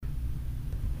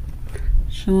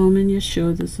Shalom in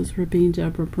Yeshua. This is Rabbi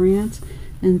Deborah Brandt,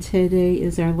 and today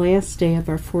is our last day of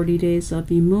our 40 days of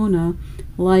Emunah,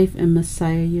 Life in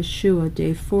Messiah Yeshua,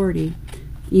 Day 40.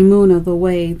 Emunah, the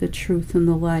way, the truth, and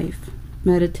the life.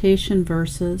 Meditation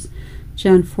verses,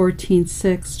 John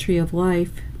 14:6, Tree of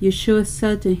Life. Yeshua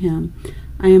said to him,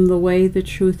 I am the way, the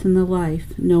truth, and the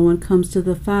life. No one comes to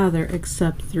the Father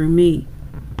except through me.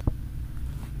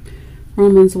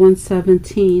 Romans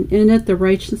 1:17. In it the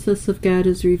righteousness of God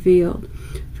is revealed,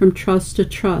 from trust to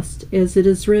trust, as it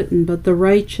is written, but the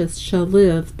righteous shall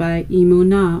live by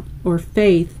Emunah, or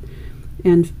faith,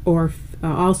 and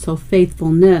also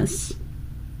faithfulness.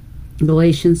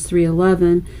 Galatians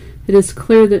 3:11. It is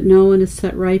clear that no one is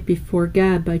set right before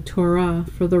God by Torah,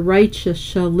 for the righteous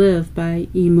shall live by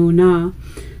Emunah.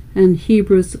 And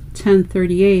Hebrews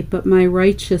 10:38. But my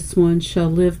righteous one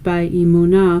shall live by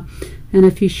Emunah, and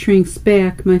if he shrinks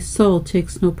back, my soul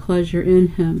takes no pleasure in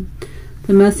him.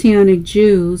 The Messianic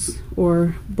Jews,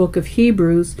 or Book of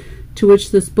Hebrews, to which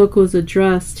this book was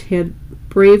addressed, had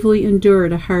bravely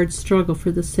endured a hard struggle for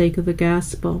the sake of the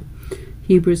gospel.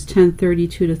 Hebrews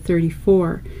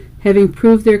 10:32-34. Having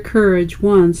proved their courage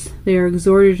once, they are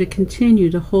exhorted to continue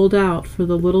to hold out for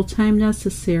the little time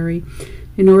necessary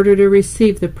in order to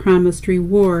receive the promised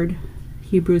reward.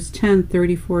 Hebrews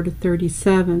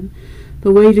 10:34-37.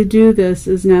 The way to do this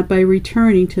is not by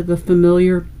returning to the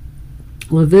familiar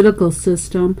Levitical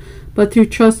system, but through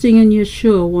trusting in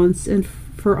Yeshua once and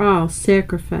for all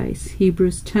sacrifice.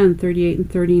 Hebrews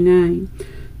 10:38-39.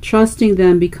 Trusting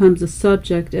then becomes the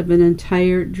subject of an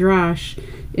entire drash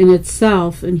in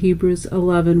itself in Hebrews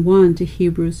 11:1 to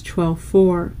Hebrews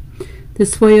 12:4.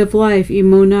 This way of life,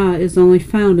 Emunah, is only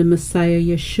found in Messiah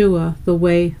Yeshua, the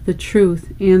way, the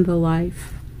truth, and the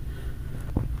life.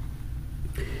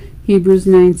 Hebrews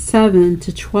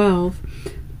 9:7-12.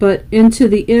 But into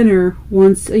the inner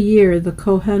once a year the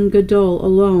Kohen Gadol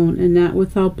alone, and not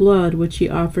without blood, which he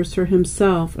offers for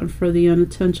himself and for the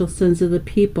unintentional sins of the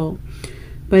people.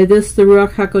 By this the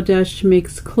Ruach HaKodesh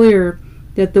makes clear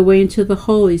that the way into the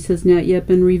holies has not yet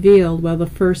been revealed, while the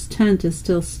first tent is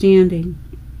still standing.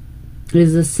 It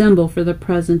is a symbol for the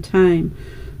present time.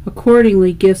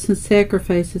 Accordingly, gifts and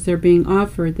sacrifices are being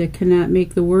offered that cannot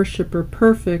make the worshipper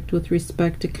perfect with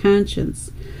respect to conscience.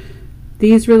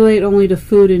 These relate only to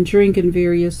food and drink and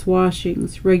various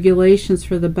washings, regulations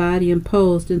for the body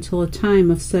imposed until a time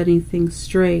of setting things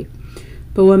straight.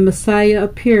 But when Messiah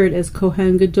appeared as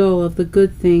Kohen Gadol of the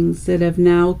good things that have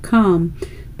now come,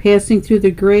 passing through the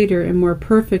greater and more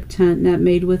perfect tent not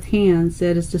made with hands,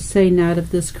 that is to say, not of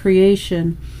this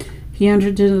creation, he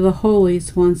entered into the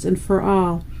holies once and for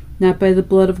all, not by the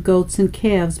blood of goats and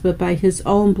calves, but by his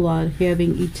own blood,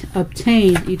 having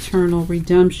obtained eternal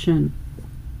redemption.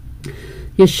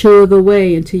 Yeshua, the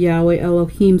way into Yahweh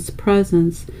Elohim's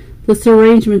presence. This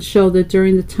arrangement showed that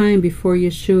during the time before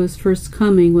Yeshua's first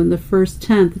coming, when the first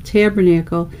tent, the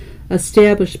tabernacle,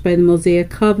 established by the Mosaic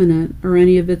covenant, or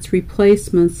any of its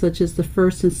replacements, such as the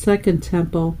first and second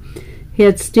temple,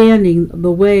 had standing the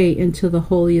way into the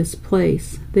holiest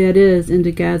place, that is,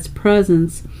 into God's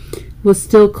presence, was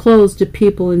still closed to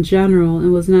people in general,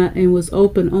 and was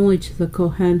open only to the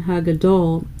Kohen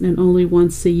HaGadol, and only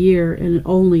once a year, and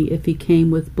only if he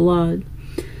came with blood.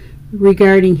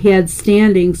 Regarding had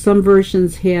standing, some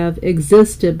versions have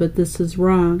existed, but this is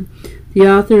wrong. The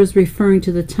author is referring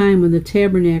to the time when the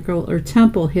tabernacle or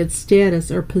temple had status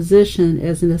or position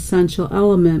as an essential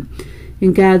element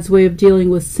in God's way of dealing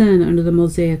with sin under the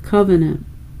Mosaic covenant.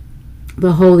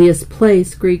 The holiest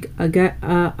place, Greek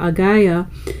agaia,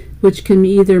 which can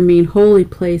either mean holy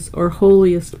place or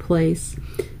holiest place,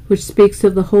 which speaks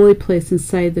of the holy place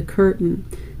inside the curtain.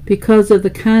 Because of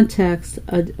the context,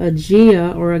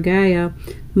 agia or agaia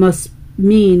must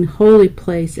mean holy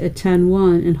place at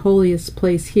 10:1 and holiest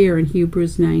place here in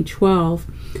Hebrews 9:12,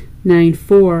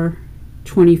 9:4,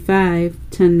 25,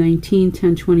 10:19,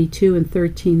 10:22, and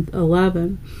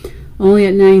 13:11. Only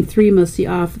at 9:3 must the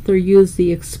author use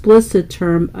the explicit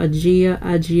term agia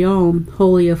agiom,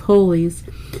 holy of holies,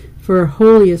 for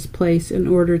holiest place in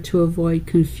order to avoid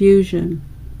confusion.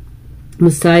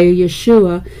 Messiah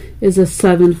Yeshua is a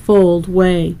sevenfold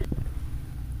way.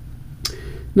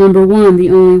 Number 1, the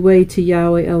only way to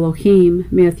Yahweh Elohim,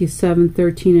 Matthew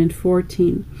 7:13 and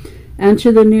 14.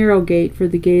 Enter the narrow gate, for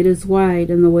the gate is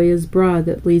wide, and the way is broad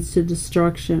that leads to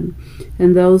destruction,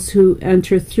 and those who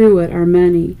enter through it are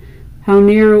many. How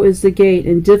narrow is the gate,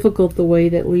 and difficult the way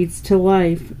that leads to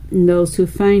life, and those who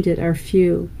find it are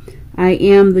few. I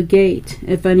am the gate.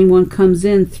 If anyone comes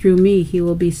in through me, he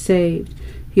will be saved.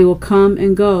 He will come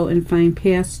and go and find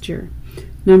pasture.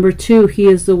 Number 2, he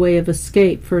is the way of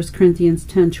escape, 1 Corinthians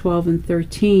 10:12 and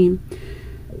 13.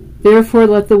 Therefore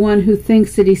let the one who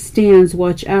thinks that he stands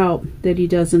watch out that he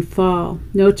doesn't fall.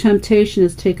 No temptation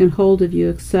has taken hold of you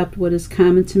except what is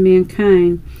common to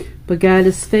mankind, but God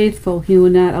is faithful. He will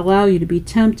not allow you to be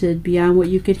tempted beyond what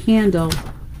you could handle,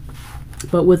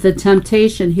 but with the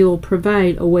temptation he will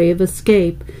provide a way of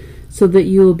escape so that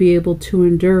you will be able to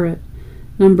endure it.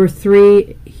 Number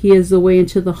 3, he is the way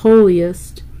into the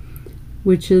holiest,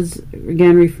 which is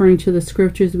again referring to the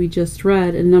scriptures we just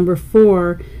read. And number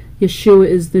 4, Yeshua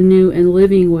is the new and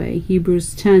living way,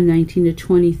 Hebrews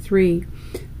 10:19-23.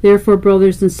 Therefore,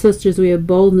 brothers and sisters, we have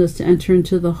boldness to enter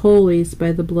into the holies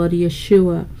by the blood of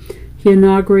Yeshua. He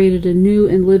inaugurated a new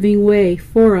and living way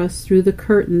for us through the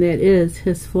curtain that is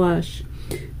his flesh.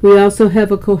 We also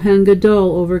have a Kohen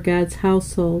Gadol over God's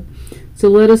household. So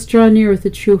let us draw near with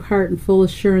a true heart and full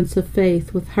assurance of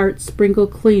faith, with hearts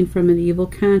sprinkled clean from an evil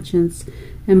conscience,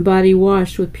 and body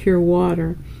washed with pure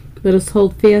water. Let us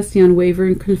hold fast the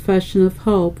unwavering confession of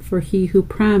hope, for he who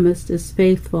promised is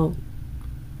faithful.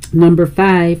 Number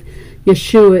 5,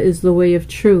 Yeshua is the way of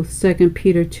truth, 2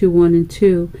 Peter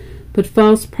 2:1-2. But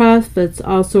false prophets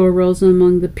also arose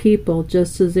among the people,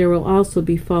 just as there will also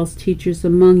be false teachers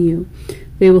among you.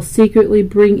 They will secretly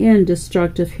bring in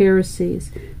destructive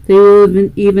heresies. They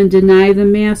will even deny the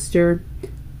Master,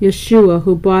 Yeshua,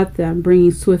 who bought them,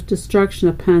 bringing swift destruction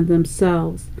upon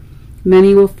themselves.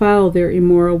 Many will follow their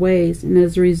immoral ways, and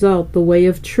as a result, the way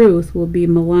of truth will be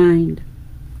maligned.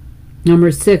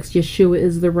 Number 6, Yeshua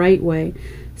is the right way,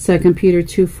 2 Peter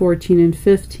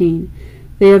 2:14-15.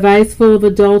 They have eyes full of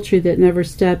adultery that never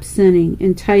stop sinning,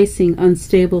 enticing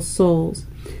unstable souls.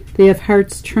 They have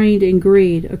hearts trained in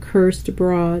greed, accursed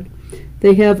abroad.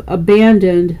 They have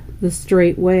abandoned the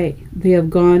straight way. They have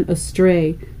gone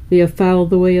astray. They have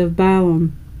followed the way of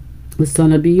Balaam, the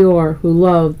son of Beor, who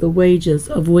loved the wages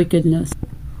of wickedness.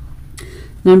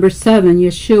 Number 7,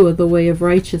 Yeshua, the way of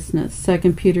righteousness,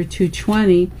 2 Peter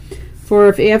 2:20. For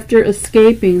if after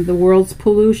escaping the world's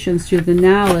pollutions through the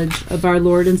knowledge of our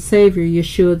Lord and Savior,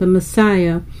 Yeshua the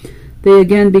Messiah, they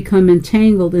again become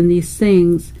entangled in these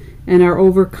things and are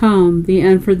overcome, the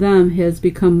end for them has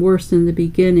become worse than the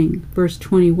beginning. Verse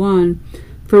 21,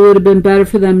 for it would have been better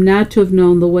for them not to have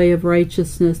known the way of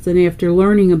righteousness than after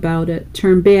learning about it,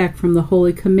 turn back from the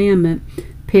holy commandment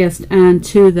passed on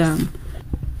to them.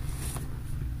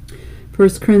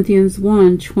 1 Corinthians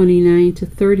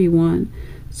 1:29-31.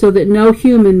 So that no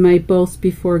human might boast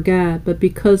before God, but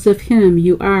because of him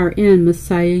you are in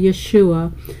Messiah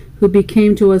Yeshua, who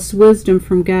became to us wisdom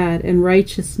from God, and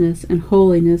righteousness, and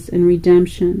holiness, and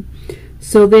redemption.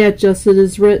 So that, just as it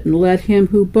is written, let him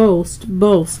who boasts,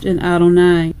 boast in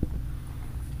Adonai.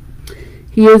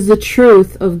 He is the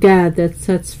truth of God that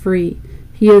sets free.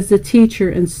 He is the teacher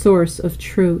and source of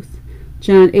truth.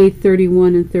 John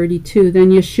 8:31-32.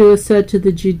 Then Yeshua said to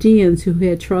the Judeans who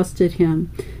had trusted him,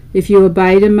 if you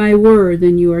abide in my word,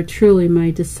 then you are truly my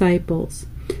disciples.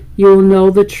 You will know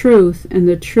the truth, and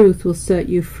the truth will set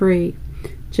you free.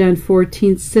 John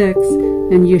 14:6.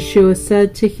 And Yeshua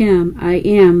said to him, I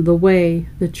am the way,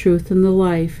 the truth, and the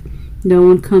life. No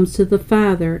one comes to the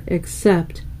Father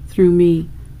except through me.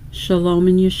 Shalom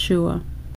in Yeshua.